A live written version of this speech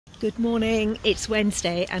Good morning, it's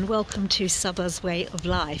Wednesday and welcome to Subba's Way of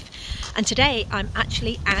Life. And today I'm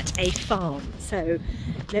actually at a farm. So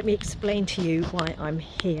let me explain to you why I'm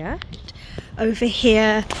here. Over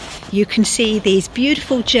here you can see these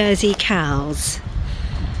beautiful Jersey cows.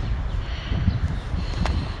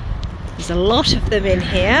 There's a lot of them in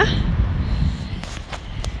here.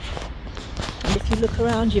 And if you look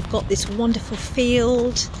around, you've got this wonderful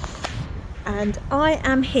field. And I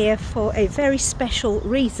am here for a very special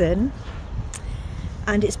reason,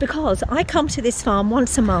 and it's because I come to this farm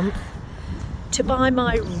once a month to buy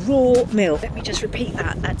my raw milk. Let me just repeat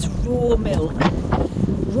that, that's raw milk.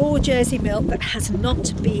 Raw Jersey milk that has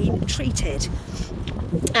not been treated.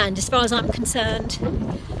 And as far as I'm concerned,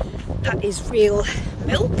 that is real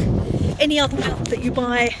milk. Any other milk that you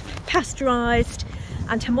buy pasteurised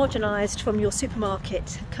and homogenised from your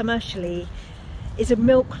supermarket commercially is a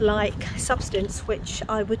milk-like substance which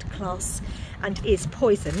I would class and is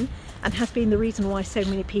poison, and has been the reason why so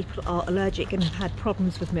many people are allergic and have had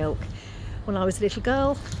problems with milk. When I was a little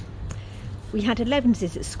girl, we had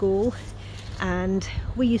 11s at school, and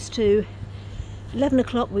we used to, 11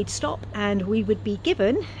 o'clock we'd stop and we would be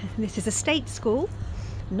given, this is a state school,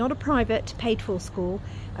 not a private paid for school,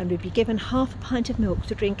 and we'd be given half a pint of milk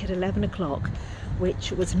to drink at 11 o'clock,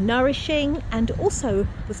 which was nourishing and also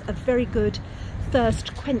was a very good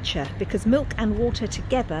thirst quencher, because milk and water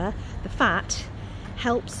together, the fat,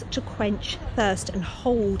 helps to quench thirst and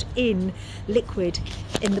hold in liquid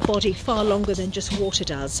in the body far longer than just water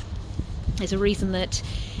does. There's a reason that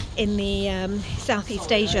in the South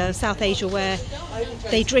Asia, where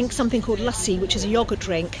they drink something called lassi, which is a yogurt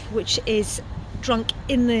drink, which is drunk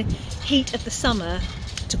in the heat of the summer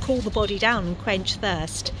to cool the body down and quench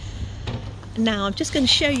thirst. Now I'm just going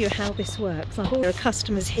to show you how this works. There are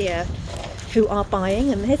customers here who are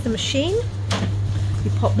buying, and here's the machine.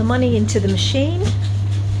 You pop the money into the machine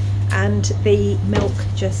and the milk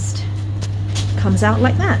just comes out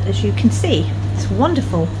like that, as you can see. It's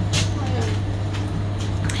wonderful.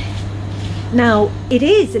 Now it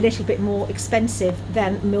is a little bit more expensive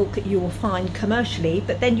than milk that you will find commercially,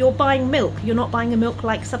 but then you're buying milk, you're not buying a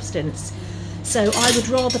milk-like substance. So I would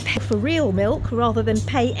rather pay for real milk rather than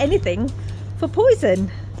pay anything for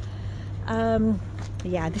poison.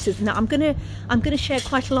 Yeah, this is, now I'm gonna share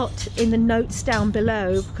quite a lot in the notes down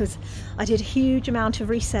below, because I did a huge amount of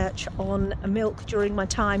research on milk during my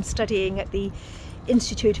time studying at the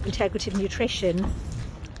Institute of Integrative Nutrition,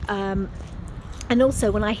 and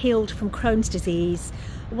also when I healed from Crohn's disease.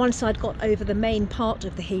 Once I'd got over the main part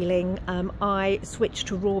of the healing, I switched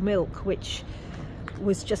to raw milk, which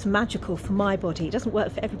was just magical for my body. It doesn't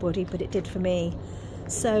work for everybody, but it did for me.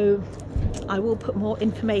 So I will put more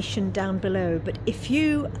information down below, but if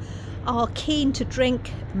you are keen to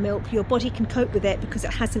drink milk, your body can cope with it because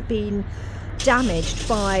it hasn't been damaged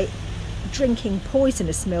by drinking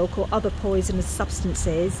poisonous milk or other poisonous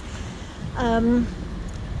substances.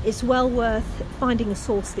 It's well worth finding a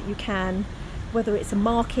source that you can, whether it's a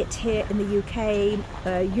market here in the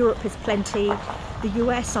UK, Europe has plenty, the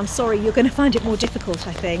US, I'm sorry, you're going to find it more difficult,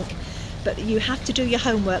 I think, but you have to do your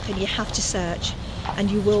homework and you have to search,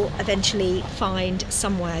 and you will eventually find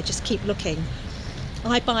somewhere. Just keep looking.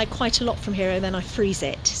 I buy quite a lot from here and then I freeze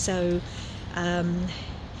it, so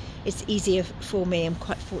it's easier for me. I'm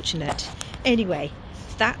quite fortunate. Anyway,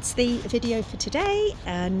 that's the video for today,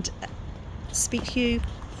 and speak to you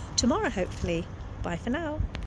tomorrow hopefully. Bye for now.